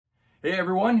Hey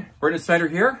everyone, Brendan Snyder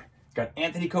here. Got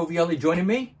Anthony Covielli joining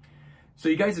me. So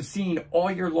you guys have seen all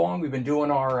year long, we've been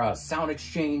doing our sound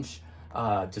exchange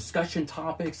discussion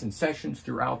topics and sessions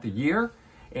throughout the year.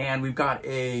 And we've got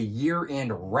a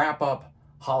year-end wrap-up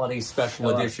holiday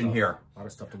special edition here. A lot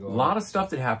of stuff to go on. A lot of stuff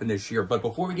that happened this year. But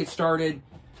before we get started,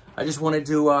 I just wanted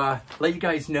to let you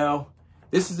guys know,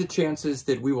 this is the chances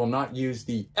that we will not use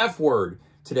the F word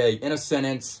today in a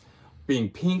sentence, being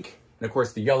pink, and of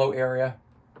course the yellow area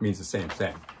means the same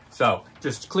thing. So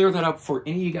just clear that up for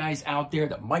any of you guys out there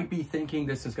that might be thinking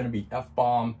this is going to be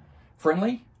F-bomb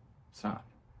friendly. It's not.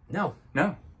 No.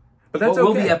 No. But that's We'll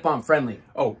okay. be F-bomb friendly.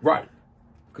 Oh, right.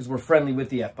 Because we're friendly with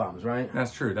the F-bombs, right?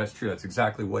 That's true. That's true. That's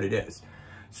exactly what it is.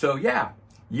 So yeah,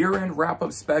 year-end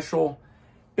wrap-up special.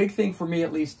 Big thing for me,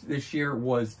 at least this year,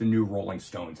 was the new Rolling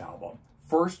Stones album.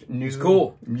 First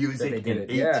new music in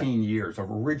 18 years, of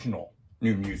original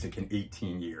new music in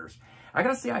 18 years. I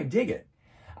gotta say, I dig it.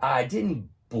 It didn't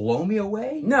blow me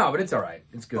away. No, but it's all right.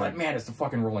 It's good. But man, it's the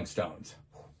fucking Rolling Stones.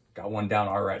 Got one down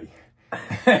already.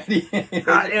 And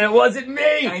it wasn't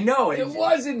me. I know. It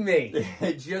wasn't me.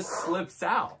 It just slips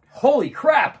out. Holy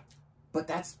crap. But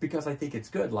that's because I think it's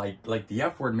good. Like the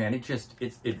F word, man,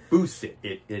 it boosts it.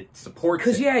 It supports it.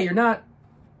 Because yeah, you're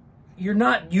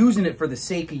not using it for the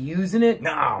sake of using it.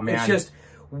 No, man. It's just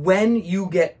when you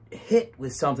get hit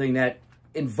with something that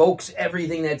invokes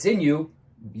everything that's in you,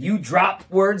 you drop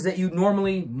words that you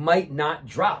normally might not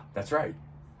drop. That's right.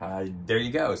 There you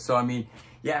go. So, I mean,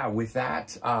 yeah, with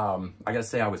that, I got to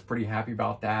say I was pretty happy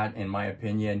about that. In my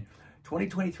opinion,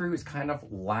 2023 was kind of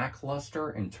lackluster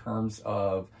in terms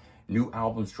of new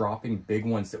albums dropping, big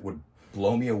ones that would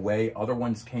blow me away. Other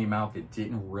ones came out that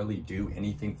didn't really do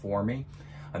anything for me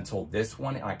until this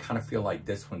one. And I kind of feel like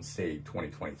this one saved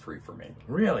 2023 for me.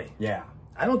 Really? Yeah.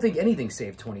 I don't think anything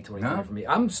saved 2023 for me.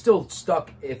 I'm still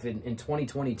stuck if in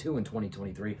 2022 and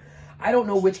 2023. I don't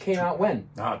know which came out when.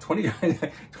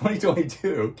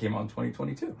 2022 came out in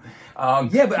 2022.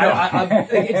 Yeah, but no.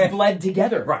 It's bled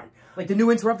together. Right. Like the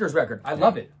new Interrupters record. I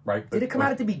love it. Right. Did it come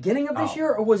out at the beginning of this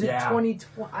year or was it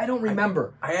 2020? I don't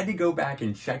remember. I had to go back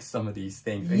and check some of these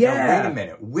things. And yeah. go, wait a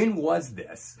minute. When was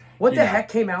this? What the heck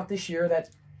came out this year that...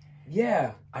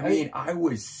 Yeah. I mean, I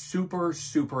was super,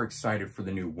 super excited for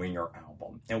the new Winger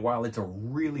album. And while it's a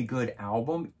really good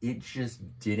album, it just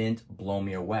didn't blow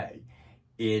me away.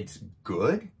 It's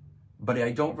good, but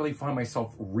I don't really find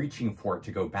myself reaching for it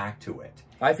to go back to it.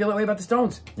 I feel that way about the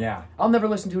Stones. Yeah. I'll never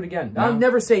listen to it again. No? I'll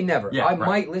never say never. Yeah, I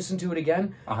might listen to it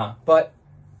again, but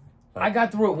I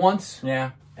got through it once.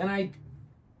 Yeah. And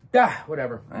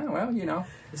whatever. Well, you know.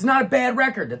 It's not a bad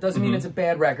record. That doesn't mean it's a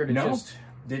bad record. It just...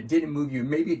 It didn't move you.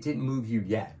 Maybe it didn't move you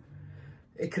yet.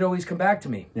 It could always come back to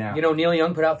me. Yeah. You know, Neil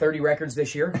Young put out 30 records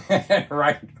this year.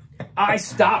 Right. I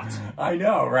stopped. I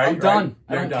know, right? I'm done.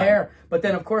 Right. I don't care. But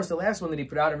then, of course, the last one that he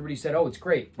put out, everybody said, oh, it's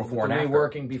great. Before and after.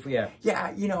 Reworking before, yeah.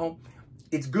 Yeah, you know,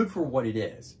 it's good for what it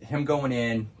is. Him going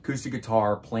in, acoustic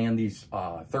guitar, playing these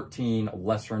 13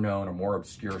 lesser-known or more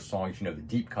obscure songs, you know, the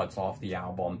deep cuts off the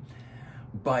album.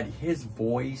 But his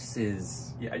voice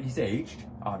is, yeah, he's aged,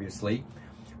 obviously.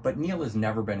 But Neil has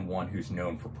never been one who's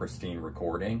known for pristine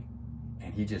recording,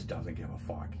 and he just doesn't give a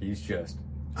fuck. He's just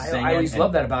singing. I always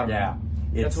love that about him.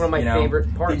 Yeah. That's one of my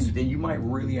favorite parts. Then you might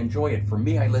really enjoy it. For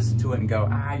me, I listen to it and go,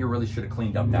 you really should have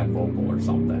cleaned up that vocal or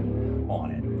something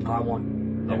on it. I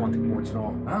want the warts and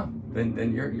all. Oh,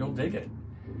 then you'll dig it.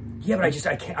 Yeah, but I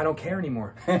don't care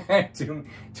anymore.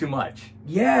 too much.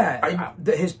 Yeah,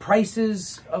 his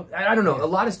prices. I don't know. A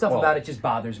lot of stuff about it just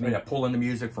bothers me. Yeah, pulling the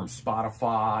music from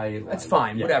Spotify. That's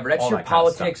fine. Whatever. That's your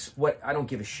politics. I don't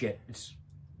give a shit.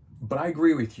 But I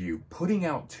agree with you. Putting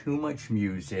out too much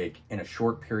music in a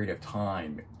short period of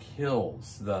time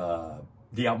kills the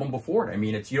album before it. I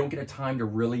mean, you don't get a time to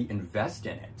really invest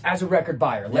in it. As a record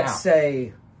buyer, let's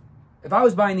say, if I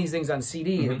was buying these things on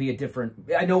CD, it'd be a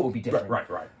different... I know it would be different.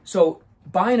 Right. So,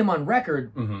 buying them on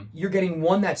record, you're getting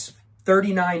one that's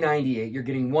 $39.98. You're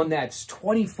getting one that's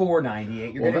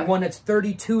 $24.98. You're getting one that's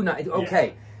 $32.98.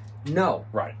 Okay. No.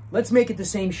 Right. Let's make it the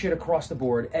same shit across the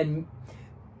board. And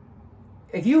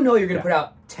if you know you're going to put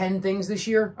out 10 things this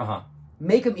year,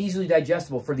 make them easily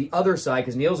digestible for the other side,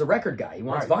 because Neil's a record guy. He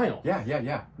wants vinyl.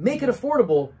 Yeah. Make it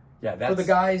affordable for the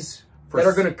guys... that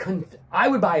are going to... I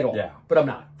would buy it all, but I'm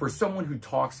not. For someone who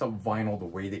talks up vinyl the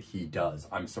way that he does,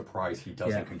 I'm surprised he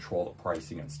doesn't control the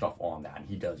pricing and stuff on that. And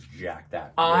he does jack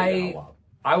that way up.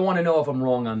 I want to know if I'm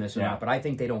wrong on this or not, but I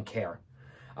think they don't care.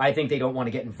 I think they don't want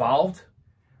to get involved.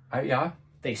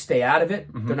 They stay out of it.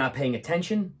 They're not paying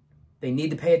attention. They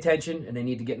need to pay attention, and they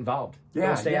need to get involved.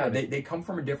 They come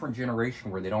from a different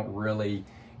generation where they don't really...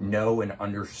 know and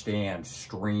understand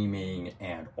streaming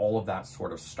and all of that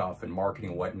sort of stuff and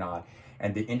marketing and whatnot.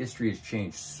 And the industry has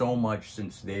changed so much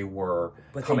since they were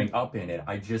coming up in it.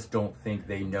 I just don't think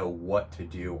they know what to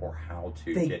do or how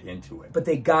to get into it. But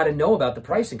they got to know about the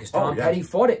pricing because Tom Petty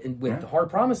fought it with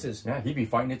Hard Promises. Yeah, he'd be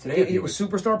fighting it today. It was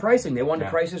superstar pricing. They wanted to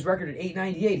price his record at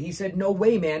 $8.98. He said, "No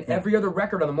way, man. Every other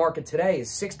record on the market today is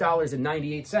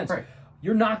 $6.98. Right.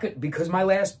 You're not good because my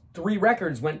last 3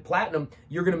 records went platinum.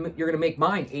 You're gonna make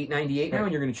mine $8.98 now,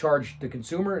 and you're gonna charge the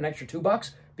consumer an extra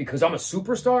 $2 because I'm a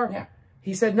superstar." Yeah.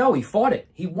 He said no. He fought it.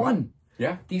 He won.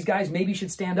 Yeah. These guys maybe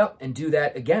should stand up and do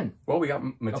that again. Well, we got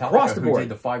Metallica across the board. Who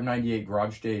did the $5.98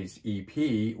 Garage Days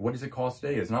EP. What does it cost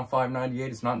today? It's not $5.98.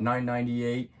 It's not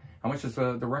 $9.98. How much does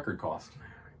the record cost?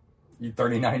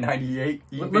 $39.98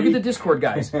 EP? Look at the Discord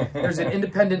guys. There's an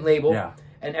independent label, Yeah.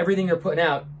 and everything they're putting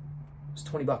out is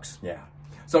 $20. Yeah.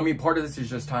 So, I mean, part of this is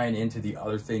just tying into the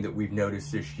other thing that we've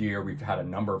noticed this year. We've had a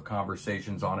number of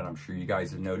conversations on it. I'm sure you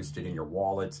guys have noticed it in your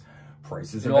wallets.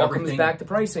 Prices of everything. It all everything. comes back to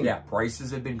pricing. Yeah,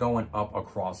 prices have been going up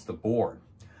across the board.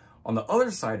 On the other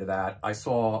side of that, I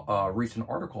saw a recent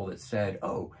article that said,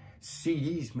 oh,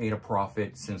 CDs made a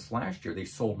profit since last year. They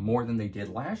sold more than they did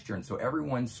last year. And so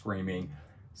everyone's screaming,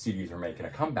 CDs are making a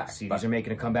comeback. CDs are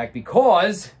making a comeback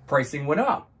because pricing went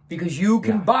up. Because you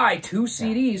can buy 2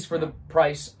 CDs for the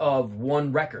price of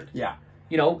 1 record. Yeah.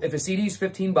 You know, if a CD is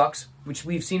 $15, which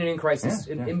we've seen an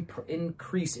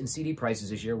increase in CD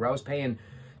prices this year, where I was paying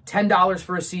 $10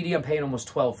 for a CD, I'm paying almost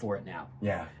 $12 for it now.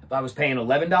 Yeah. If I was paying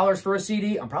 $11 for a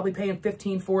CD, I'm probably paying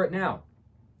 $15 for it now.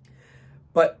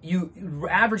 But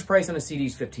average price on a CD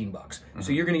is $15.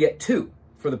 So you're going to get 2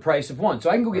 for the price of 1. So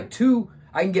I can go get 2.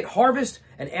 I can get Harvest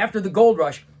and After the Gold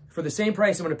Rush for the same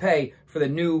price I'm going to pay for the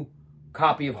new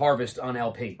copy of Harvest on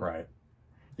LP. Right.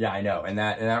 Yeah, I know, and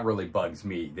that really bugs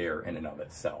me there in and of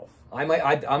itself.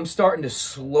 I'm starting to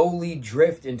slowly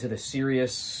drift into the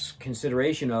serious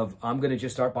consideration of I'm going to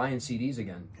just start buying CDs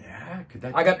again. Yeah, could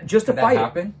that? I got just to fight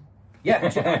happen? It. Yeah,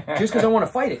 just because I want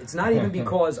to fight it. It's not even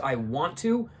because I want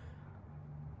to.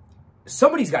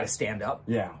 Somebody's got to stand up.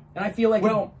 Yeah, and I feel like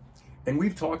and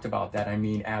we've talked about that. I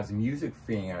mean, as music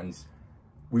fans,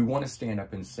 we want to stand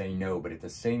up and say no, but at the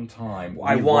same time,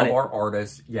 we love our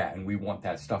artists, and we want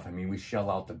that stuff. I mean, we shell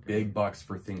out the big bucks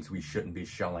for things we shouldn't be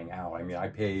shelling out. I mean, I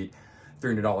paid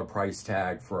 $300 price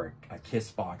tag for a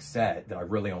Kiss box set that I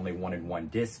really only wanted 1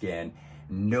 disc in.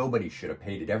 Nobody should have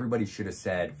paid it. Everybody should have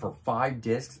said, for 5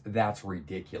 discs, that's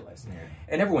ridiculous. Yeah.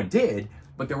 And everyone did,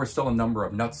 but there were still a number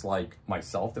of nuts like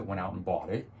myself that went out and bought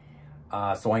it.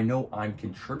 So I know I'm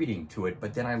contributing to it,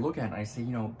 but then I look at it and I say,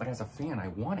 but as a fan, I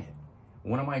want it.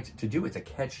 What am I to do? It's a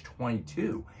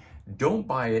catch-22. Don't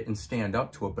buy it and stand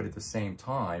up to it, but at the same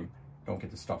time, don't get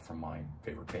the stuff from my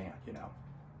favorite band,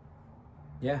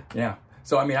 Yeah. Yeah.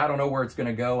 So, I mean, I don't know where it's going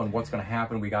to go and what's going to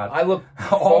happen. I look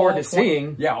forward to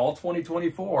seeing. Yeah, all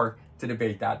 2024 to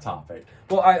debate that topic.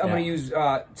 Well, I'm going to use,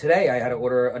 today I had to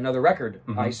order another record.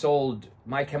 I sold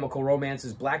My Chemical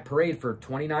Romance's Black Parade for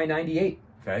 $29.98.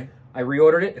 Okay. I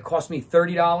reordered it. It cost me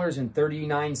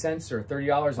 $30.39 or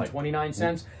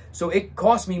 $30.29. So it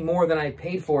cost me more than I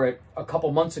paid for it a couple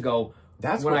months ago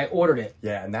when I ordered it.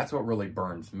 Yeah, and that's what really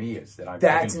burns me is that I've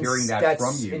been hearing that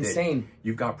from you. That's insane.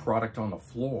 You've got product on the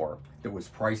floor that was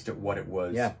priced at what it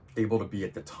was able to be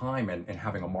at the time and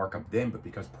having a markup then, but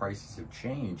because prices have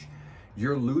changed,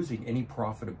 you're losing any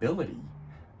profitability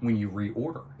when you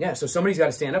reorder. Yeah, so somebody's got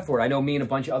to stand up for it. I know me and a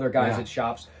bunch of other guys at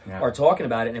shops are talking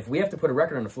about it, and if we have to put a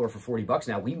record on the floor for $40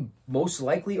 now, we most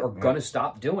likely are going to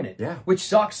stop doing it. Yeah. Which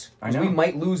sucks, because we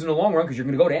might lose in the long run, because you're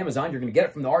going to go to Amazon, you're going to get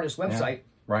it from the artist's website. Yeah.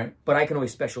 Right. But I can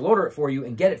always special order it for you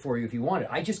and get it for you if you want it.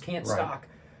 I just can't stock.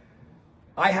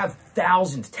 I have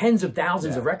thousands, tens of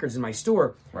thousands of records in my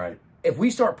store. Right. If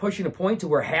we start pushing a point to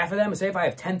where half of them, say if I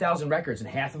have 10,000 records and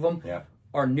half of them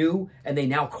are new and they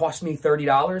now cost me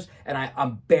 $30 and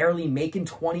I'm barely making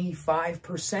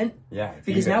 25%. Yeah.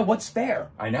 Because now what's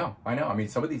fair? I know. I mean,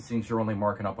 some of these things you're only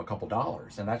marking up a couple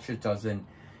dollars, and that shit doesn't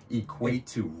equate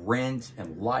to rent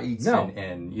and lights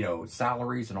and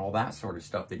salaries and all that sort of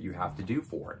stuff that you have to do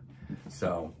for it.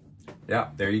 So, yeah,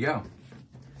 there you go.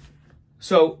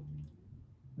 So,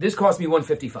 this cost me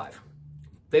 $155.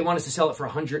 They want us to sell it for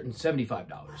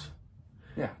 $175.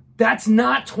 Yeah. That's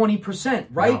not 20%,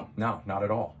 right? No, not at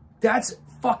all. That's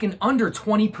fucking under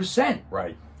 20%.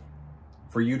 Right.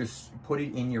 For you to put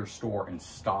it in your store and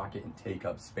stock it and take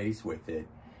up space with it,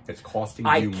 it's costing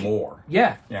you more.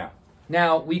 Yeah. Yeah.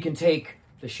 Now, we can take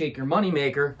the Shake Your Money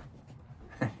Maker.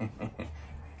 And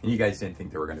you guys didn't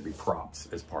think there were going to be props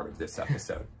as part of this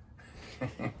episode.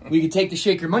 We could take the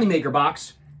Shake Your Money Maker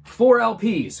box, 4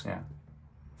 LPs. Yeah.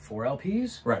 4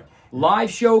 LPs. Right.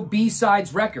 Live show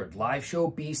B-sides record. Live show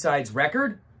B-sides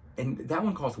record. And that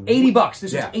one costs $80.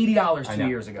 This Yeah. was $80 I 2 know.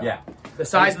 years ago. Yeah. The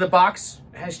size of the box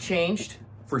has changed.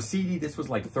 For CD, this was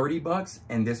like $30,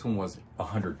 and this one was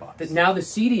 $100. Now the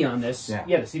CD on this,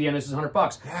 the CD on this is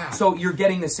 $100. Yeah. So you're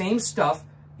getting the same stuff.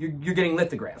 You're getting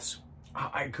lithographs.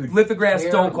 I could Lithographs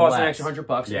care don't cost an less. extra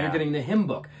 $100, Yeah. and you're getting the hymn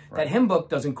book. That hymn book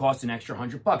doesn't cost an extra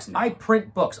 $100. I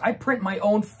print books. I print my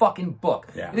own fucking book.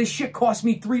 Yeah. This shit costs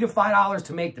me $3 to $5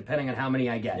 to make, depending on how many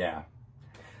I get. Yeah.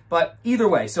 But either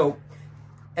way, so,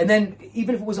 and then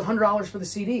even if it was $100 for the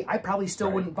CD, I probably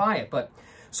still wouldn't buy it. But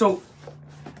so,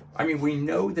 I mean, we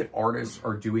know that artists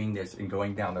are doing this and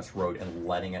going down this road and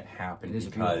letting it happen. It is a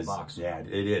because, beautiful box. Yeah,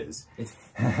 it is. it's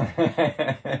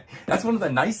That's one of the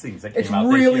nice things that came It's out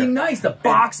this really year. nice. The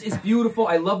box is beautiful.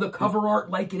 I love the cover art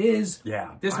like it is.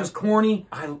 Yeah. This was corny.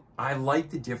 I like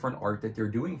the different art that they're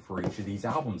doing for each of these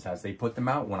albums as they put them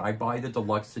out. When I buy the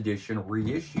deluxe edition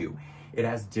reissue, it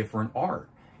has different art.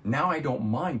 Now I don't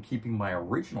mind keeping my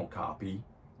original copy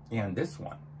and this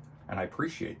one. And I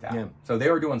appreciate that. Yeah. So they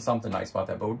were doing something nice about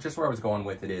that. But just where I was going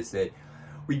with it is that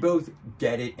we both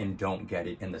get it and don't get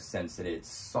it in the sense that it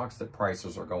sucks that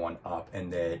prices are going up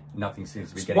and that nothing seems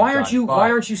to be getting Why done. why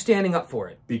aren't you standing up for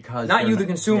it? Because Not they're you, the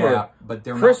consumer. Yeah, but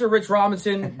they're Chris not. or Rich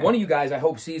Robinson, one of you guys, I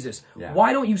hope, sees this. Yeah.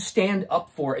 Why don't you stand up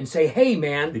for it and say, hey,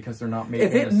 man, Because they're not making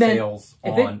if it the meant, sales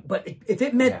if on... if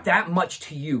it meant Yeah. that much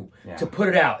to you Yeah. to put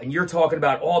it out, and you're talking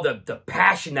about all the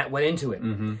passion that went into it,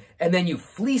 Mm-hmm. and then you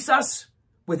fleece us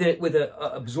with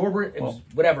a absorbent,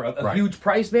 whatever, a right. huge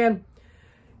price, man.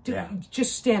 Dude, Yeah.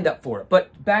 just stand up for it.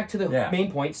 But back to the Yeah.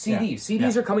 main point, CDs. Yeah.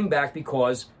 CDs Yeah. are coming back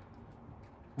because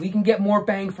we can get more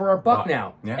bang for our buck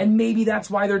now. Yeah. And maybe that's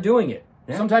why they're doing it.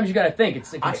 Yeah. Sometimes you got to think.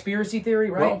 It's a conspiracy theory,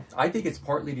 right? Well, I think it's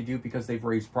partly to do because they've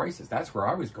raised prices. That's where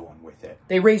I was going with it.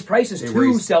 They raise prices to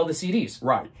raise- sell the CDs.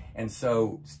 Right. And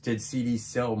so did CDs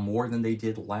sell more than they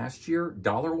did last year?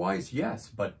 Dollar-wise, yes.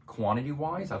 But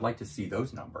quantity-wise, I'd like to see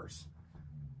those numbers.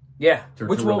 Yeah, To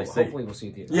which really we'll see. hopefully we'll see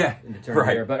at the Yeah, in the turn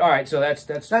right. here. But all right, so that's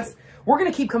we're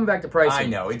gonna keep coming back to pricing. I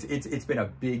know. It's been a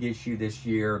big issue this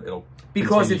year. It'll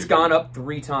because continue it's to gone be. up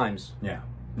 3 times. Yeah.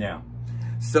 Yeah.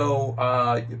 So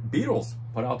Beatles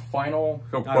put out the final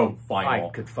I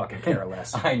could fucking care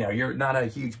less. I know you're not a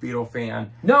huge Beatle fan.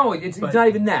 No, it's not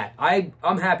even that. I'm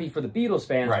happy for the Beatles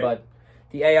fans, Right. but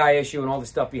the AI issue and all the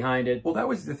stuff behind it. Well, that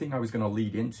was the thing I was going to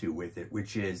lead into with it,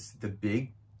 which is the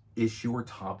big issue or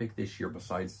topic this year,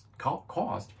 besides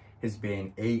cost, has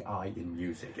been AI in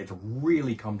music. It's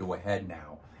really come to a head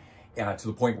now, to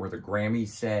the point where the Grammys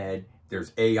said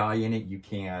there's AI in it. You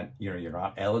can't, you're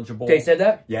not eligible. They said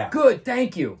that? Yeah. Good,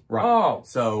 thank you. Right. Oh.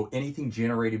 So anything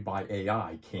generated by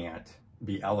AI can't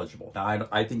be eligible. Now,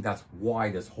 I think that's why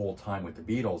this whole time with the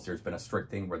Beatles, there's been a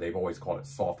strict thing where they've always called it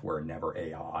software and never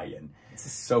AI and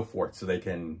so forth, so they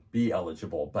can be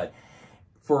eligible. But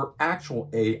for actual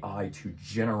AI to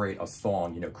generate a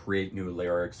song, create new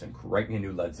lyrics and write me a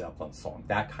new Led Zeppelin song,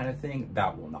 that kind of thing,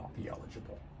 that will not be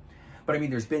eligible. But I mean,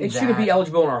 there's been It shouldn't be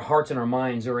eligible in our hearts and our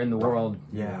minds or in the world.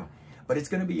 Yeah. But it's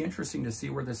going to be interesting to see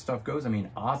where this stuff goes. I mean,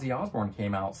 Ozzy Osbourne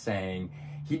came out saying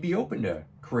he'd be open to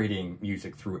creating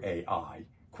music through AI,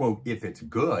 quote, if it's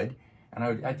good.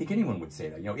 And I think anyone would say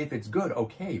that, if it's good,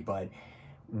 okay, but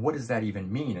what does that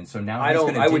even mean? And so now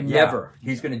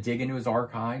he's going to dig into his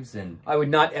archives and I would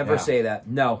not ever say that.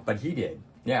 No. But he did.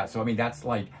 Yeah, so I mean that's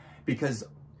like because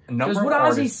a number Does of what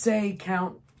artists, Ozzy say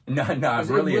count? No,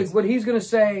 really it's what he's gonna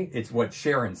say. It's what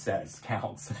Sharon says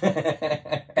counts.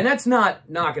 And that's not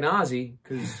knocking Ozzy,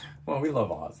 because well, we love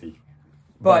Ozzy.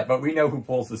 But we know who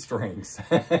pulls the strings.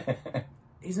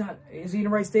 He's not. Is he in the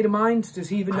right state of mind? Does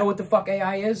he even know what the fuck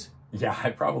AI is? Yeah,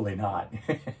 probably not.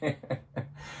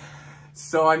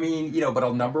 So, I mean, but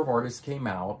a number of artists came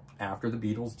out after the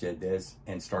Beatles did this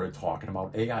and started talking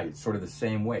about AI. It's sort of the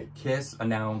same way. Kiss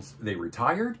announced they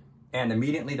retired, and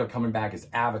immediately they're coming back as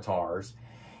avatars.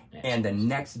 And the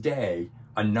next day,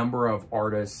 a number of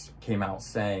artists came out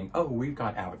saying, oh, we've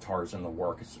got avatars in the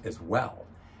works as well.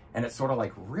 And it's sort of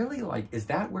like, really? Like, is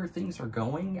that where things are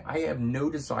going? I have no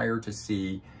desire to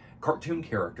see cartoon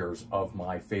characters of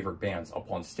my favorite bands up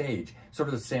on stage, sort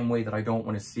of the same way that I don't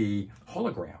want to see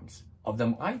holograms of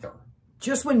them either.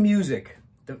 Just when music,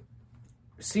 the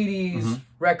CDs,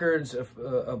 records,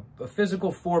 a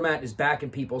physical format is back in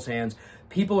people's hands,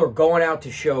 people are going out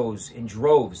to shows in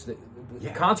droves. The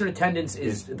concert attendance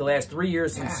is the last 3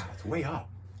 years since it's way up.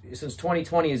 Since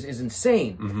 2020 is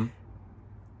insane.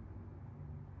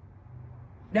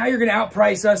 Now you're going to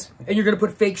outprice us and you're going to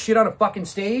put fake shit on a fucking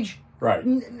stage? Right.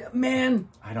 Man.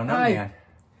 I don't know, man.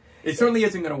 It certainly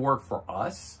isn't going to work for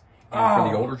us. and for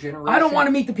the older generation. I don't want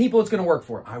to meet the people it's going to work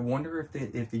for. I wonder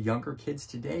if the younger kids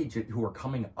today who are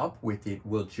coming up with it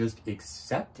will just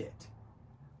accept it.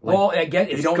 Like, well, again,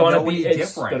 it's going to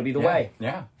be the way.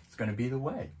 Yeah, it's going to be the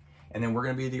way. And then we're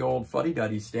going to be the old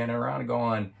fuddy-duddies standing around and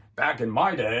going, back in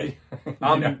my day.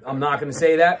 I'm not going to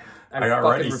say that. I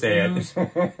already say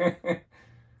it.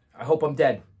 I hope I'm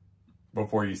dead.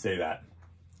 Before you say that.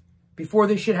 Before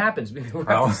this shit happens. We'll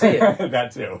have to say it.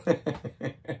 That too.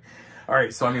 All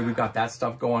right, so I mean, we've got that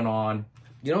stuff going on.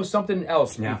 You know something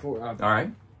else? Yeah. All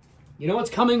right. You know what's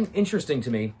coming interesting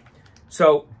to me?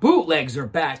 So bootlegs are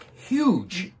back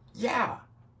huge. Yeah.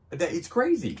 It's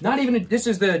crazy. Not even, this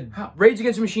is the Rage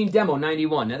Against the Machine demo,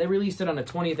 91. Now, they released it on the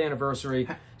 20th anniversary.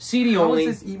 CD only. How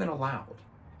is this even allowed?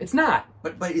 It's not.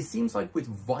 But it seems like with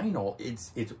vinyl,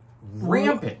 it's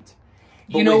rampant.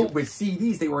 But you know, with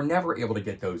CDs, they were never able to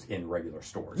get those in regular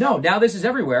stores. No, now this is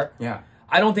everywhere. Yeah.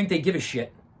 I don't think they give a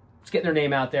shit. It's getting their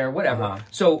name out there, whatever. Uh-huh.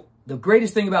 So the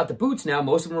greatest thing about the boots now,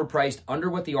 most of them are priced under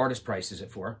what the artist prices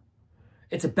it for.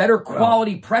 It's a better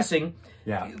quality pressing.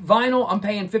 Yeah. Vinyl, I'm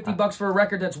paying $50 for a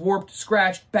record that's warped,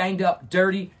 scratched, banged up,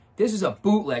 dirty. This is a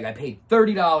bootleg. I paid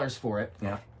 $30 for it.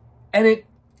 Yeah. And it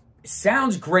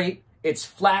sounds great. It's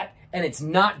flat, and it's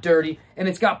not dirty, and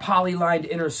it's got poly-lined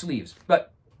inner sleeves.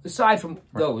 But aside from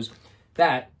those,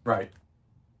 Right.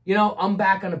 You know, I'm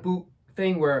back on a boot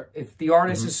thing where if the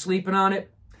artist is sleeping on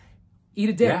it, eat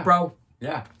a dick, bro.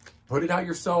 Yeah. Put it out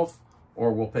yourself,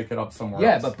 or we'll pick it up somewhere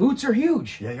Yeah, else. but boots are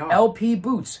huge. Yeah, they are. LP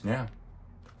boots. Yeah.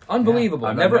 Unbelievable.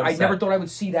 Yeah, I never thought I would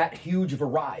see that huge of a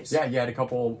rise. Yeah, you had a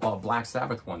couple Black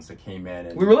Sabbath ones that came in.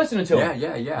 And we were listening to them.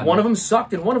 Yeah. One of them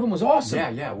sucked, and one of them was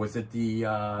awesome. Yeah. Was it the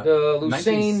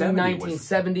Lucene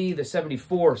 1970, the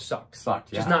 74 sucked.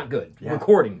 Sucked, yeah. Just not good. Yeah.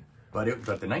 Recording. But the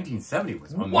 1970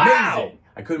 was amazing. Wow!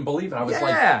 I couldn't believe it. I was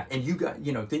like, and you got,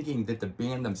 thinking that the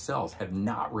band themselves have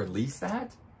not released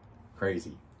that?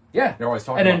 Crazy. Yeah. They're always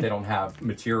talking about they don't have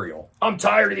material. I'm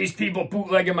tired of these people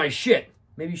bootlegging my shit.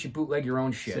 Maybe you should bootleg your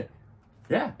own shit.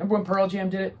 Yeah. Remember when Pearl Jam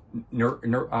did it?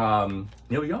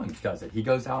 Neil Young does it. He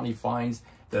goes out and he finds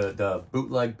the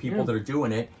bootleg people that are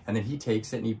doing it, and then he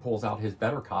takes it and he pulls out his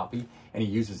better copy, and he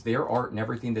uses their art and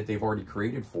everything that they've already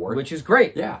created for it. Which is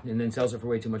great. Yeah. And then sells it for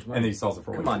way too much money. And then he sells it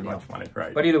for way too much money.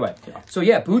 Right. But either way. Yeah. So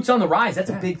yeah, boots on the rise. That's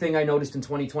a big thing I noticed in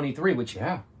 2023, which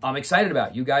I'm excited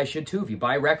about. You guys should too. If you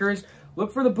buy records,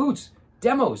 look for the boots.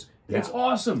 Demos. Yeah. It's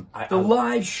awesome. The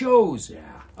live shows. Yeah.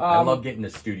 I love getting the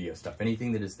studio stuff.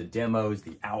 Anything that is the demos,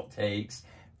 the outtakes,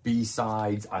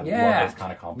 B-sides. I love those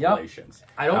kind of compilations. Yep.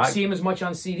 I don't see them as much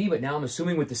on CD, but now I'm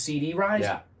assuming with the CD rise,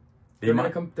 they're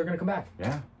gonna come back.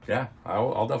 Yeah.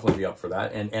 I'll definitely be up for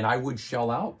that. And I would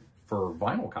shell out for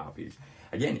vinyl copies.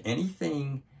 Again,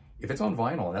 anything, if it's on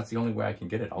vinyl and that's the only way I can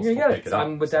get it, I'll still pick it up.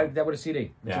 I'm with that with a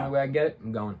CD. That's the only way I can get it,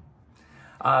 I'm going.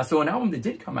 So an album that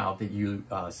did come out that you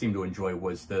seem to enjoy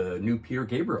was the new Peter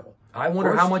Gabriel. I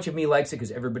wonder how much of me likes it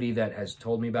because everybody that has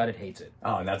told me about it hates it.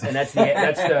 Oh, and that's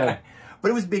the. But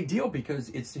it was a big deal because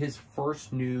it's his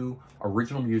first new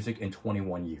original music in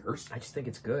 21 years. I just think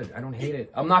it's good. I don't hate it.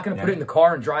 I'm not going to put it in the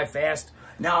car and drive fast.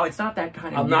 No, it's not that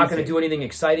kind of I'm not going to do anything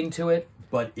exciting to it.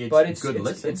 But it's good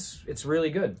listen. It's really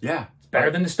good. Yeah. It's better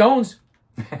than the Stones.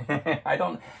 I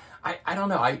don't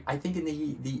know. I think in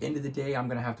the end of the day, I'm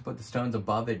going to have to put the Stones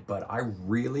above it, but I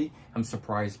really am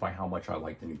surprised by how much I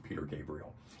like the new Peter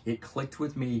Gabriel. It clicked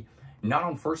with me, not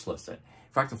on first listen.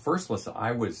 In fact, the first listen,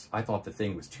 I thought the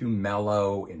thing was too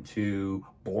mellow and too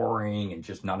boring and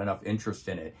just not enough interest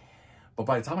in it. But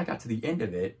by the time I got to the end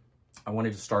of it, I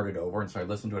wanted to start it over, and so I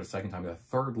listened to it a second time. The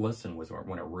third listen was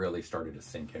when it really started to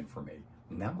sink in for me.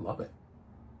 And now I love it.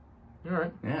 All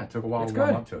right. Yeah, it took a while to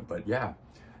warm up to it, but yeah.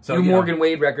 So new Morgan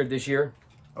Wade record this year.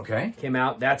 Okay. Came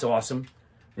out. That's awesome.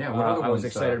 Yeah, I was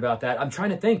excited about that. I'm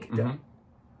trying to think.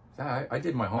 I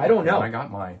did my homework. I don't know. I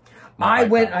got my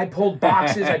I pulled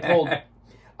boxes.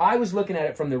 I was looking at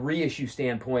it from the reissue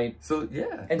standpoint. So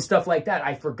yeah. And stuff like that.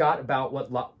 I forgot about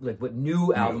what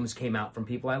new albums came out from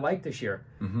people I liked this year.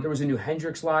 There was a new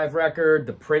Hendrix live record,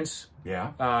 the Prince.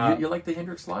 Yeah. You like the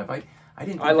Hendrix live? I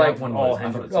didn't think I liked that one all was.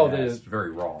 Hendrix. It's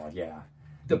very raw, yeah.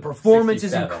 The performance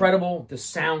is incredible. The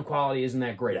sound quality isn't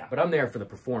that great, but I'm there for the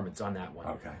performance on that one.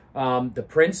 Okay. The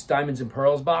Prince Diamonds and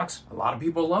Pearls box. A lot of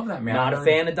people love that, man. Not a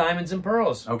fan of Diamonds and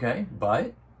Pearls. Okay,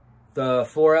 but the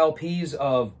 4 LPs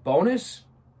of Bonus.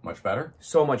 Much better.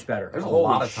 So much better. There's a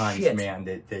lot of times, man,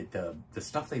 that the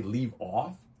stuff they leave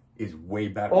off is way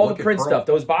better. All the Prince stuff,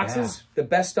 those boxes, the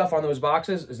best stuff on those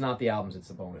boxes is not the albums, it's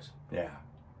the Bonus. Yeah.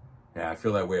 I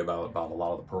feel that way about a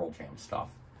lot of the Pearl Jam stuff.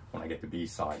 When I get the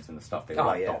B-sides and the stuff they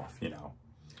left off,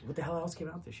 What the hell else came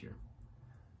out this year?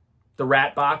 the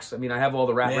Rat box. I mean, I have all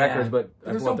the Rat records, but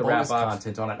I there's bought no the Rat bonus box.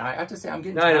 content on it. And I have to say, I'm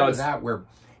getting No, I tired know, of it's- that where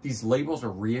these labels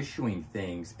are reissuing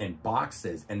things in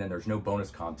boxes and then there's no bonus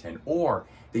content, or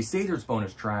they say there's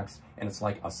bonus tracks and it's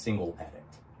like a single edit.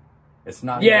 It's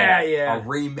not even a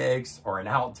remix or an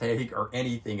outtake or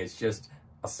anything. It's just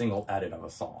a single edit of a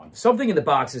song. Something in the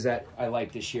boxes that I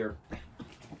like this year.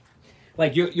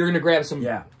 Like you're going to grab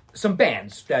some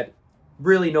bands that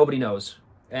really nobody knows,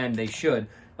 and they should.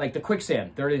 Like the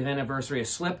Quicksand, 30th anniversary of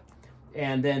Slip,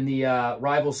 and then the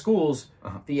Rival Schools,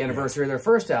 the anniversary of their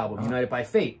first album, United by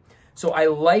Fate. So I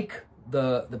like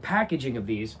the packaging of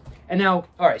these. And now,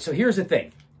 all right, so here's the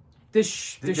thing. This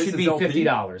should be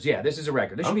 $50. Yeah, this is a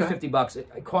record. This should be $50.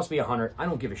 It cost me $100. I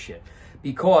don't give a shit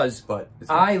because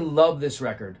I love this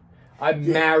record.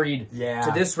 I'm married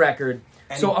to this record.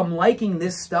 So I'm liking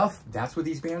this stuff. That's what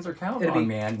these bands are counting on,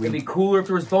 man. It'd be cooler if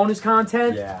there was bonus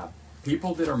content. Yeah.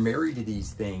 People that are married to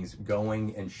these things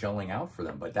going and shelling out for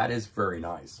them, but that is very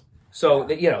nice. So,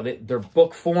 you know, they're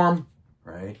book form.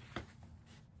 Right.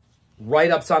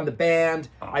 Write-ups on the band.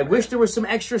 I wish there was some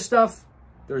extra stuff.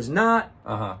 There's not,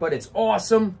 but it's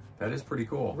awesome. That is pretty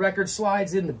cool. Record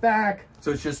slides in the back. So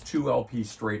it's just 2 LP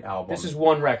straight albums. This is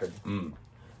one record.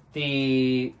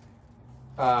 The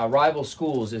Rival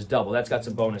Schools is double. That's got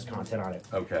some bonus content on it.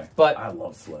 Okay. But I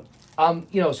love Slip.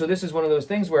 you know, so this is one of those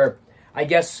things where I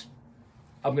guess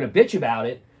I'm going to bitch about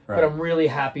it, but I'm really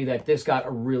happy that this got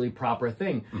a really proper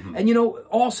thing. And, you know,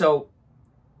 also,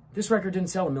 this record didn't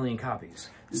sell 1 million copies.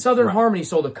 Southern Harmony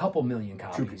sold a couple million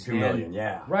copies. 2 million,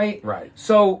 yeah. Right? Right.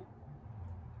 So,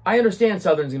 I understand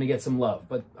Southern's going to get some love,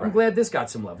 but I'm glad this got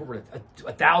some love. What were it,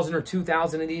 1,000 or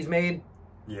 2,000 of these made?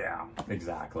 Yeah,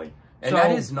 exactly. And So,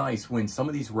 that is nice when some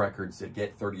of these records that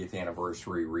get 30th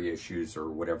anniversary reissues or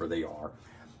whatever they are,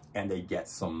 and they get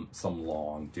some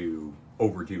long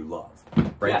overdue love,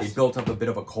 right? Yes. They built up a bit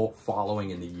of a cult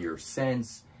following in the years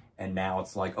since, and now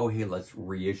it's like, oh, hey, let's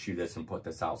reissue this and put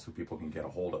this out so people can get a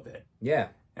hold of it. Yeah.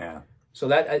 Yeah. So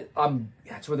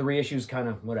that's where the reissues kind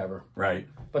of whatever. Right.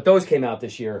 But those came out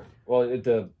this year. Well,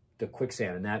 the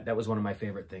Quicksand, and that was one of my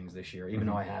favorite things this year, even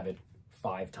though I have it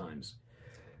 5 times.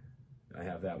 I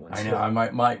have that one. I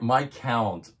know. My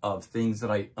count of things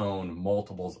that I own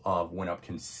multiples of went up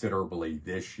considerably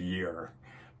this year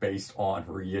based on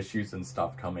reissues and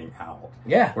stuff coming out.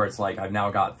 Yeah. Where it's like I've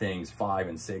now got things 5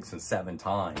 and 6 and 7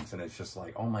 times, and it's just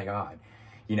like, oh my God.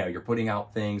 You know, you're putting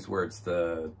out things where it's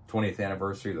the 20th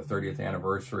anniversary, the 30th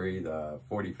anniversary, the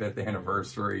 45th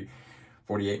anniversary,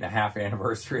 48 and a half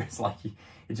anniversary. It's like,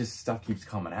 it just, stuff keeps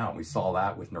coming out. We saw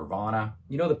that with Nirvana.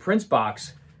 You know, the Prince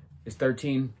box is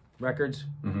 13 records.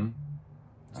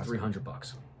 It's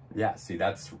 $300. Yeah, see,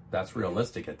 that's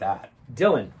realistic at that.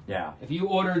 Dylan. Yeah. If you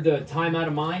ordered the Time Out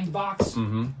of Mind box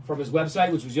from his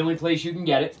website, which was the only place you can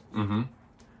get it,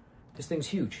 this thing's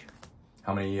huge.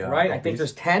 How many? Right? I think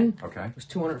there's 10. Okay. It was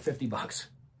 $250.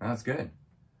 That's good.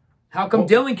 How come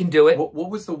Dylan can do it? What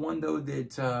was the one, though,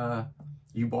 that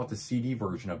you bought the CD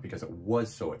version of because it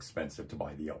was so expensive to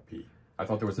buy the LP? I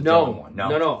thought there was a Dylan one.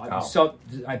 No. Oh. So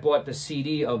I bought the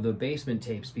CD of the Basement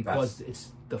tapes because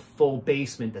it's the full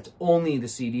Basement. That's only the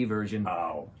CD version.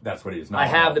 Oh, that's what it is. I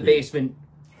have the Basement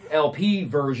LP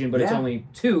version, but it's only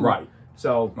 2. Right.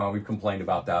 So, well, we've complained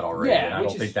about that already. Yeah, and I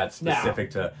don't think that's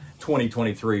specific to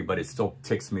 2023, but it still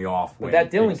ticks me off. When that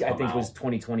Dylan, I think, was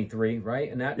 2023,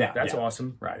 right? And that's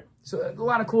awesome. Right. So a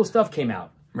lot of cool stuff came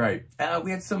out. Right. We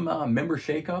had some member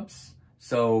shakeups.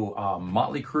 So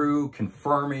Motley Crue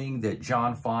confirming that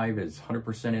John 5 is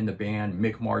 100% in the band.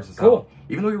 Mick Mars is out.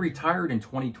 Even though he retired in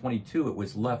 2022, it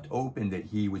was left open that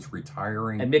he was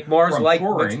retiring. And Mick Mars,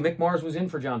 touring. Mick Mars was in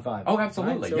for John 5. Oh,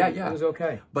 absolutely. Right? So yeah. It was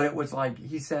okay. But it was like,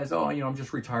 he says, oh, I'm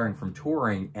just retiring from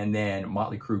touring. And then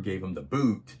Motley Crue gave him the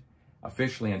boot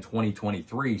officially in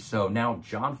 2023. So now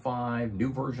John 5,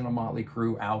 new version of Motley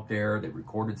Crue out there. They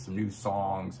recorded some new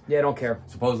songs. Yeah, I don't care.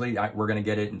 Supposedly, we're going to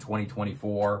get it in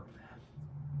 2024.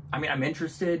 I mean, I'm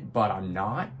interested, but I'm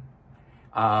not.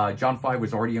 John 5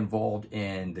 was already involved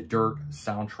in the Dirt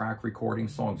soundtrack recording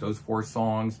songs, those 4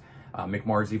 songs. Mick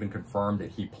Mars even confirmed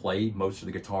that he played most of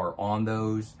the guitar on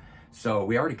those. So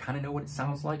we already kind of know what it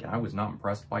sounds like, and I was not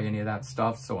impressed by any of that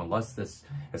stuff. So unless this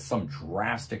is some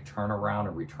drastic turnaround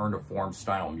and return to form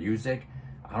style music,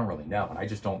 I don't really know. And I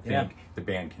just don't think the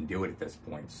band can do it at this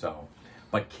point. So,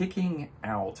 but kicking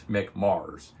out Mick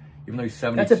Mars, even though he's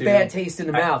 72. That's a bad taste in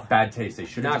the mouth. Bad taste. They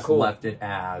should have just left it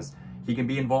as he can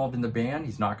be involved in the band.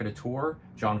 He's not going to tour.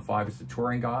 John 5 is the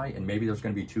touring guy, and maybe there's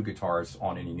going to be 2 guitarists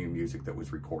on any new music that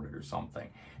was recorded or something.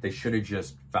 They should have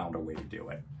just found a way to do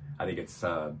it. I think it's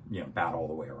bad all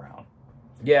the way around.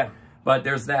 Yeah. But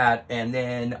there's that, and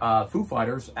then Foo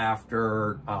Fighters,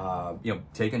 after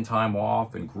taking time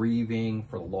off and grieving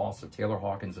for the loss of Taylor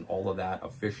Hawkins and all of that,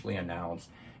 officially announced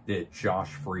that Josh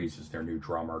Freese is their new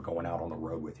drummer, going out on the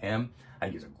road with him. I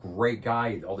think he's a great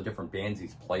guy. All the different bands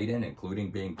he's played in,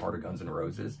 including being part of Guns N'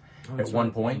 Roses at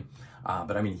one point.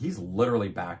 But I mean, he's literally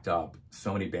backed up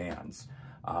so many bands.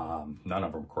 None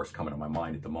of them, of course, coming to my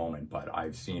mind at the moment, but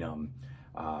I've seen him.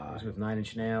 He was with 9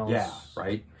 Inch Nails. Yeah,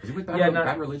 right? Was he with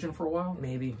Bad Religion for a while?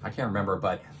 Maybe. I can't remember,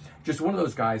 but just one of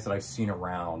those guys that I've seen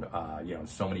around,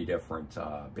 so many different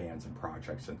bands and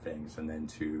projects and things, and then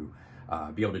to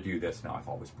be able to do this now, I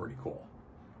thought was pretty cool.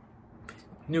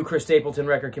 New Chris Stapleton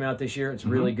record came out this year. It's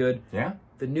really good. Yeah.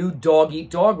 The new Dog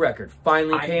Eat Dog record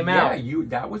finally came out. Yeah,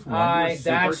 that was one you were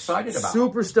super excited about.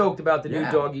 Super stoked about the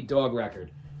new Dog Eat Dog record.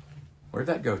 Where'd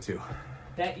that go to?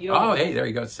 Oh, hey, there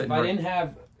you go. If I didn't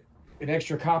have an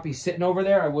extra copy sitting over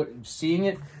there, I would seeing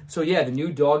it. So yeah, the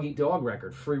new Dog Eat Dog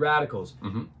record, Free Radicals.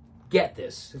 Get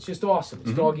this. It's just awesome.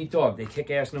 It's Dog Eat Dog. They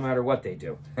kick ass no matter what they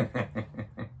do.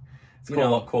 It's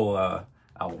cool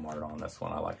album art on this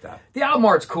one. I like that. The album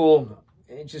art's cool.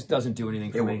 It just doesn't do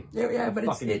anything for me. Yeah, but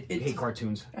I hate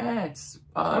cartoons. It's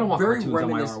I don't want very cartoons on my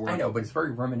reminiscent. artwork. I know, but it's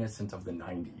very reminiscent of the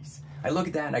 90s. I look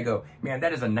at that and I go, man,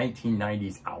 that is a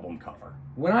 1990s album cover.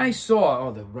 When I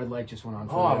saw, the red light just went on.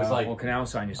 I was like, canal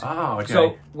sign you said. Oh, okay.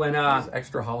 So when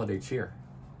extra holiday cheer.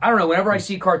 I don't know. Whenever I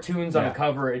see cartoons on a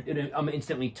cover, I'm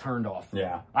instantly turned off.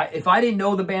 Yeah. If I didn't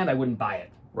know the band, I wouldn't buy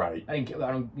it. Right. I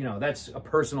don't. That's a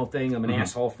personal thing. I'm an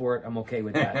asshole for it. I'm okay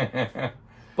with that.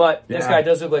 But this guy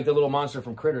does look like the little monster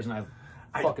from Critters, and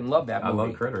I fucking love that movie. I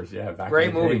love Critters. Yeah.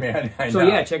 Great movie, man. So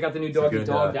yeah, check out the new Dog Eat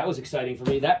Dog. That was exciting for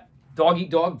me. That Dog Eat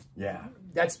Dog. Yeah.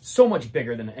 That's so much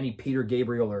bigger than any Peter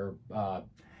Gabriel or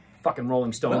fucking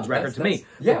Rolling Stones record to me.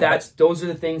 Yeah, but those are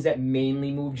the things that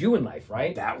mainly moved you in life,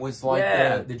 right? That was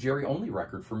like the Jerry Only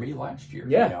record for me last year.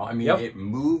 Yeah. You know? I mean, it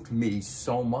moved me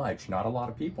so much. Not a lot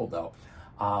of people, though.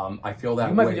 I feel that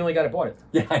you might be the only guy that bought it.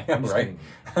 Yeah, I am, right?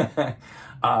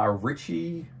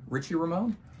 Richie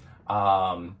Ramone.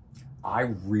 I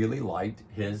really liked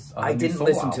his I didn't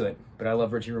listen to it, but I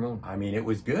love Richie Ramone. I mean, it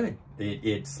was good.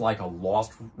 It's like a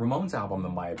lost Ramones album,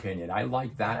 in my opinion. I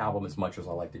like that album as much as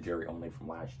I like the Jerry Only from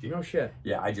last year. No shit.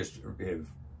 Yeah, I just have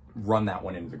run that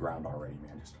one into the ground already,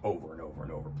 man. Just over and over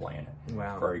and over playing it.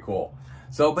 Wow. Very cool.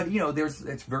 So, but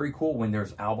it's very cool when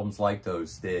there's albums like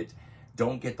those that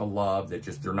don't get the love, that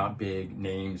just, they're not big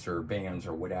names or bands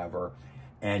or whatever,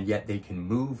 and yet they can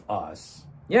move us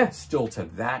still to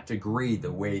that degree,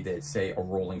 the way that, say, a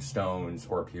Rolling Stones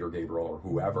or a Peter Gabriel or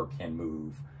whoever can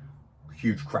move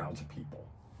huge crowds of people.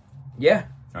 Yeah.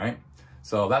 All right?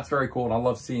 So that's very cool, and I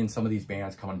love seeing some of these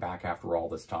bands coming back after all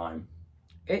this time.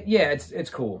 It's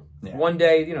cool. Yeah. One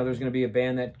day, there's going to be a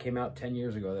band that came out 10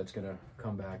 years ago that's going to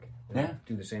come back and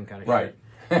do the same kind of shit.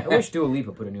 I wish Dua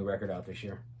Lipa put a new record out this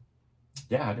year.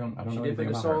 Yeah, I don't know anything about her. She did put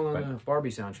a song on the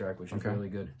Barbie soundtrack, which was really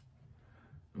good.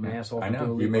 I'm an asshole for I know.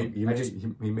 Dua Lipa.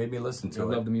 You made me listen to it. I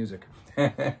love the music.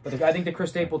 But I think that Chris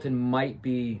Stapleton might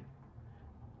be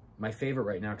my favorite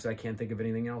right now because I can't think of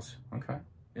anything else. Okay.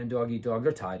 And Dog Eat Dog,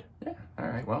 they're tied. Yeah, all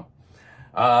right, well.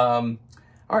 All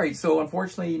right, so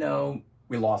unfortunately,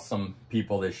 we lost some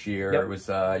people this year. It was,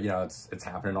 it's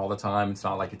happening all the time. It's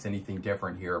not like it's anything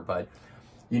different here, but,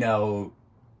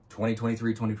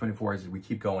 2023, 2024, as we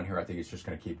keep going here, I think it's just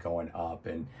going to keep going up.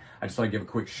 And I just want to give a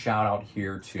quick shout out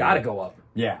here to... Got to go up.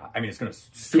 Yeah, I mean, it's going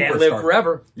to Can't live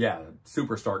forever. Yeah,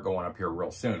 super start going up here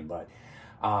real soon. But,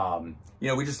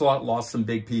 we just lost some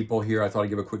big people here. I thought I'd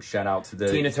give a quick shout out to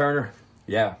the... Tina Turner.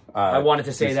 Yeah. I wanted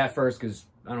to say that first because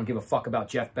I don't give a fuck about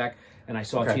Jeff Beck. And I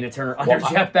saw Tina Turner under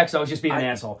Jeff Beck, so I was just being an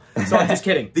asshole. So I'm just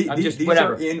kidding. These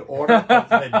whatever. are in order of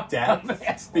the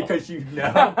deaths because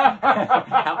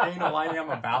how anal I am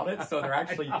about it. So they're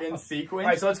actually in sequence. All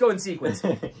right, so let's go in sequence.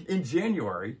 In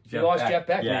January, Jeff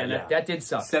Beck, man. That did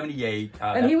suck. 78.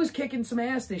 And he was kicking some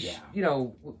ass the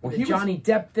Johnny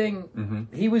Depp thing.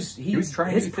 Mm-hmm. He was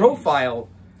trying his profile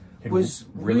was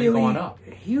really going up.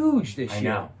 Huge this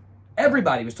year.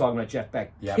 Everybody was talking about Jeff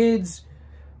Beck. Yep. Kids.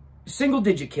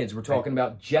 Single-digit kids were talking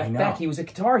about Jeff Beck. He was a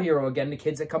guitar hero again to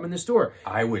kids that come in the store.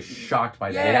 I was shocked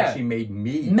by that. It actually made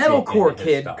me... Metalcore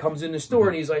kid comes in the store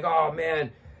and he's like, oh,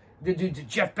 man, the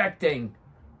Jeff Beck thing.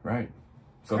 Right.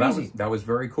 So Crazy. that was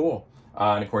very cool.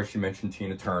 And, of course, you mentioned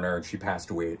Tina Turner, and she passed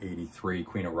away at 83,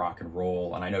 Queen of Rock and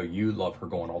Roll. And I know you love her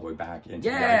going all the way back into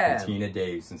the Tina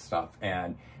days and stuff.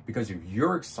 And because of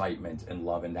your excitement and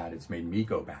loving that, it's made me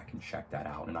go back and check that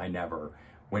out. And I never...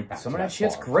 went back Some to of that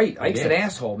shit's great. Ike's an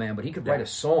asshole, man, but he could write a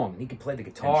song. And he could play the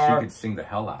guitar. And she could sing the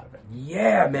hell out of it.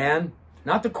 Yeah, man.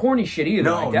 Not the corny shit either.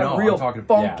 No, that no, real I'm talking,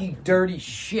 funky, dirty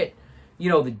shit. you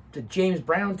know, the James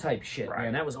Brown type shit, Right.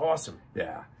 man. That was awesome.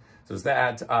 Yeah. So is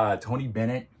that Tony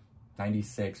Bennett,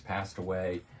 96, passed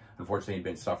away. Unfortunately, he'd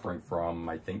been suffering from,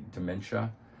 I think,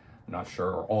 dementia. I'm not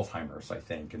sure, or Alzheimer's, I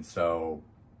think. And so,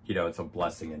 you know, it's a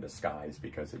blessing in disguise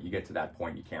because you get to that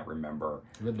point, you can't remember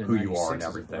who you are and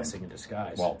everything. Blessing in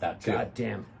disguise. Well, that too. God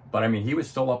damn. But I mean, he was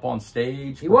still up on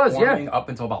stage. He was, performing yeah. up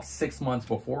until about 6 months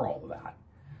before all of that.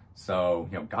 So,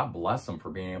 you know, God bless him for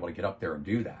being able to get up there and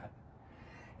do that.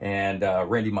 And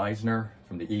Randy Meisner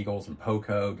from the Eagles and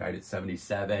Poco died at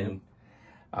 77.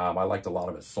 I liked a lot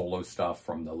of his solo stuff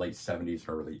from the late 70s,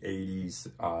 early 80s.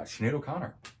 Sinead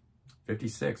O'Connor,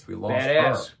 56. We lost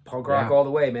Badass. her. Punk rock Yeah. all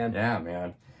the way, man. Yeah,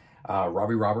 man.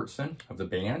 Robbie Robertson of the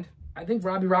band. I think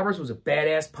Robbie Roberts was a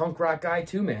badass punk rock guy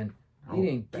too, man. He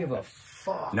didn't give a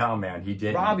fuck. No, man, he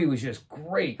didn't. Robbie was just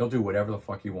great. He'll do whatever the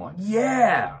fuck he wants.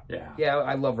 Yeah. Yeah. Yeah,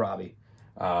 I love Robbie.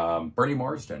 Bernie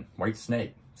Marsden, White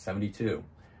Snake, 72.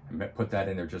 I put that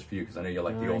in there just for you because I know you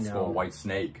like the old school White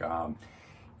Snake.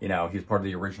 You know, he's part of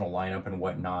the original lineup and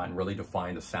whatnot, and really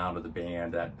defined the sound of the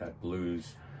band, that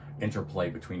blues interplay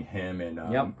between him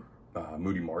and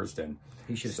Moody Marsden.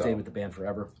 He should have stayed with the band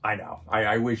forever. I know.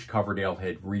 I wish Coverdale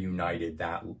had reunited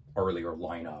that earlier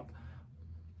lineup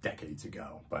decades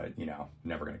ago, but, you know,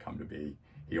 never going to come to be.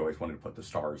 He always wanted to put the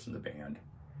stars in the band.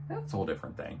 That's a whole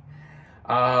different thing.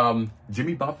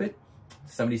 Jimmy Buffett,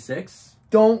 76.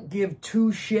 Don't give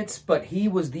two shits, but he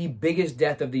was the biggest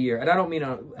death of the year. And I don't mean,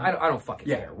 I don't fucking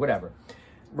care, whatever.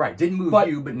 Right, didn't move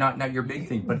you, but not your big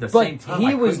thing. But at the same time,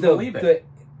 he I was couldn't believe it.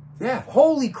 Yeah.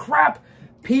 Holy crap.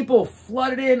 People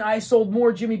flooded in. I sold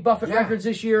more Jimmy Buffett records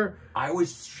this year. I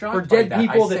was shocked for by dead that.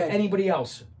 people than anybody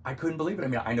else. I couldn't believe it. I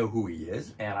mean, I know who he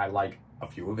is, and I like a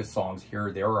few of his songs here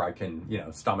or there, or I can, you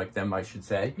know, stomach them, I should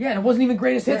say. Yeah, and it wasn't even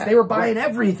greatest hits. They were buying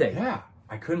everything. Yeah,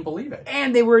 I couldn't believe it.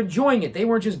 And they were enjoying it. They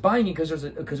weren't just buying it because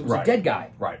it was a dead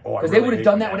guy. Right. Oh, because they would have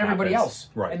done that with everybody else.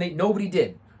 Right. And nobody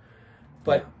did.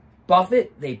 But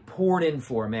Buffett, they poured in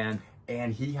for, man.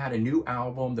 And he had a new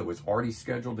album that was already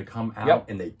scheduled to come out,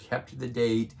 and they kept the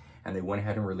date, and they went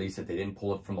ahead and released it. They didn't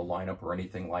pull it from the lineup or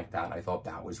anything like that. I thought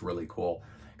that was really cool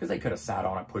because they could have sat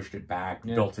on it, pushed it back,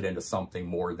 built it into something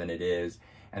more than it is,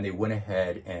 and they went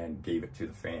ahead and gave it to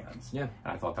the fans. Yeah.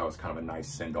 And I thought that was kind of a nice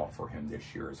send-off for him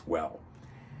this year as well.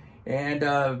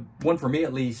 And one for me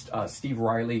at least, Steve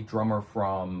Riley, drummer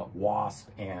from Wasp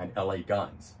and LA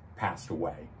Guns, passed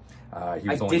away. He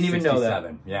was only 67. Even know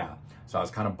that. Yeah. So I was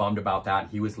kind of bummed about that.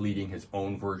 He was leading his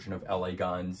own version of LA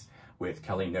Guns with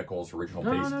Kelly Nichols, original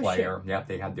bass player. Shit. Yep,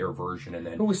 they had their version. And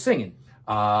then who was singing?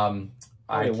 A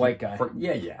white guy.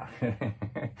 Yeah.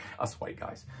 Us white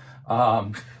guys.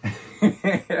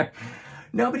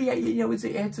 No, but you know,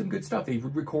 it had some good stuff. They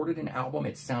recorded an album.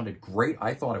 It sounded great.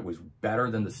 I thought it was better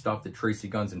than the stuff that Tracy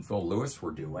Guns and Phil Lewis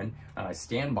were doing, and I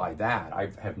stand by that.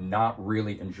 I have not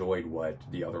really enjoyed what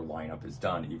the other lineup has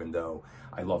done, even though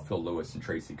I love Phil Lewis and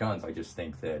Tracy Guns. I just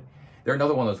think that they're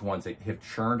another one of those ones that have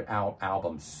churned out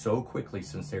albums so quickly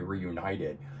since they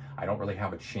reunited. I don't really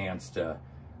have a chance to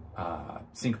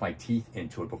sink my teeth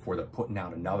into it before they're putting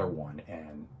out another one,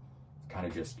 and kind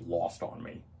of just lost on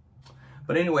me.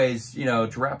 But anyways, you know,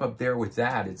 to wrap up there with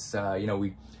that, it's, you know,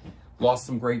 we lost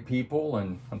some great people,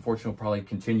 and unfortunately probably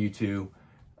continue to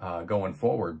going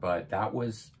forward, but that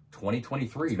was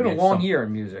 2023. It's been a long year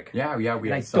in music. Yeah. We and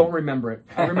had I don't remember it.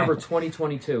 I remember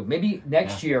 2022. Maybe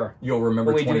next year. You'll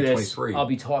remember when we 2023. Do this, I'll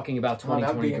be talking about 2023.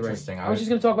 That'd be interesting. I was just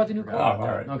going to talk about the new. Oh, all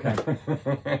right.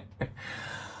 Okay.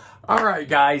 All right,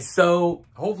 guys. So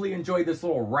hopefully you enjoyed this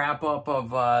little wrap up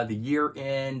of the year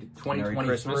end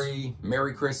 2023.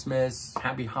 Merry Christmas.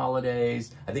 Happy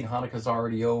holidays. I think Hanukkah's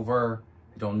already over.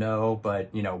 I don't know, but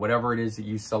you know, whatever it is that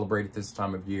you celebrate at this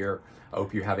time of year, I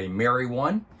hope you have a merry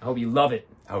one. I hope you love it.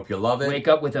 I hope you love it. Wake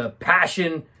up with a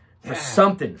passion for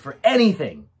something, for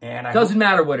anything. And doesn't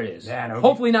matter what it is. Yeah,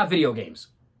 hopefully not video games.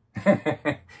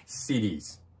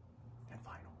 CDs and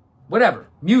vinyl. Whatever.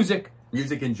 Music.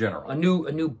 Music in general. A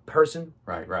new person.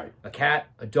 Right. A cat,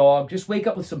 a dog. Just wake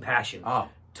up with some passion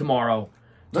tomorrow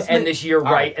to end this year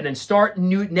right, and then start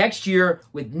next year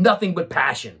with nothing but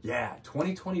passion. Yeah,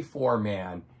 2024,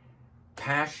 man.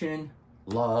 Passion,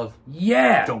 love.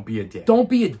 Yeah. Don't be a dick. Don't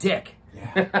be a dick.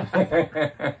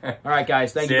 Yeah. All right,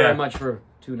 guys. Thank you very much for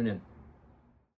tuning in.